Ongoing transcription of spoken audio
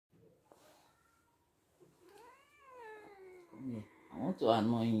want to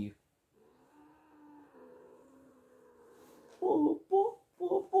annoy you. Po, po,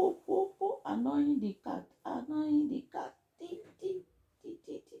 po, po, po, po. Annoying the cat. Annoying the cat. Ti, ti, ti,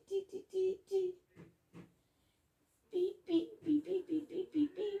 ti, ti, ti, ti, ti, ti. Beep, beep, beep, beep, beep, beep,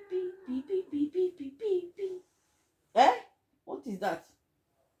 beep, beep, beep, beep, beep, beep, beep, beep, beep. Eh? What is that?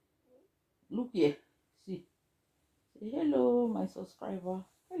 Look here. See. Say hello, my subscriber.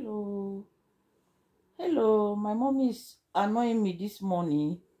 Hello. Hello. My mom is annoying me this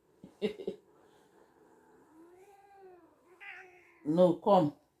morning. No,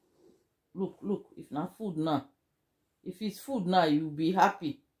 come. Look. If not food now. If it's food now, you'll be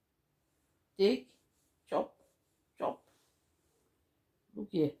happy. Take. Chop. Chop. Look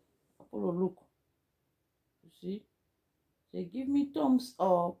here. Apollo, look. You see? Say, give me thumbs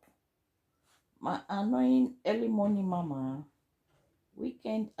up. My annoying early morning mama.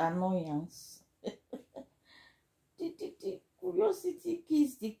 Weekend annoyance. Curiosity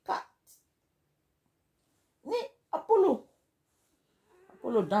kiss the cat. Apollo.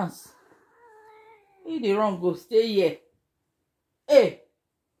 Apollo dance. If the wrong go, stay here. Hey.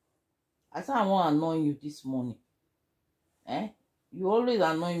 I said I want to annoy you this morning. Eh? You always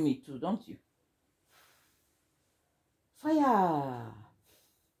annoy me too, don't you? Fire.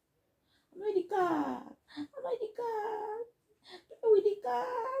 Annoy the cat. Annoy the cat. Play with the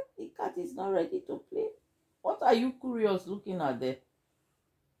cat. The cat is not ready to play. What are you curious looking at there?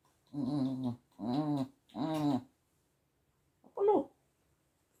 Apollo.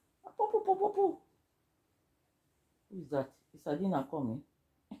 Apo. Who is that? Is Adina coming?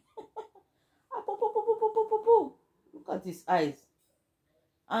 Apo. Look at his eyes.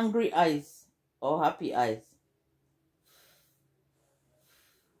 Angry eyes or happy eyes?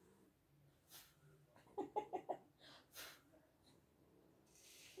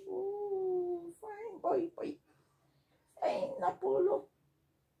 Oh, fine boy. Fine, Apollo.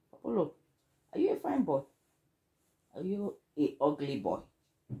 Apollo, are you a fine boy? Are you a ugly boy?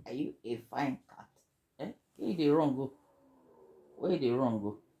 Are you a fine cat? Eh? Where the wrong go? Where the wrong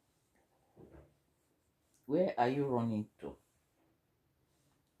go? Where are you running to?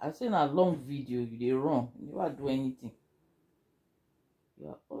 I've seen a long video. You dey run. You never do anything. You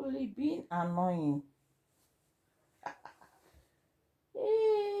are only being annoying.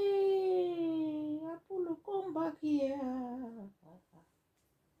 Hey, Apollo, come back here.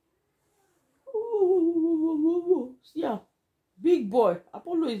 Ooh. See ya. Big boy.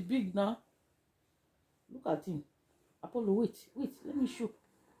 Apollo is big now. Look at him. Apollo, wait. Let me show.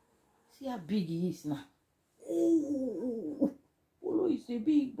 See how big he is now. Ooh. Apollo is a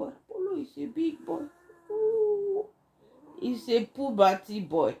big boy. Ooh. He's a puberty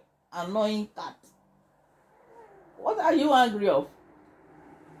boy. Annoying cat. What are you angry of?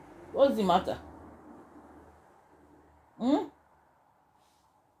 What's the matter?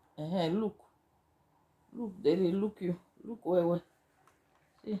 Look. They look you. Look where.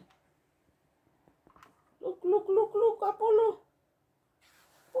 See. Look, Apollo.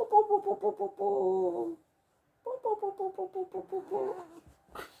 Po.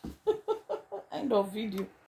 End of video.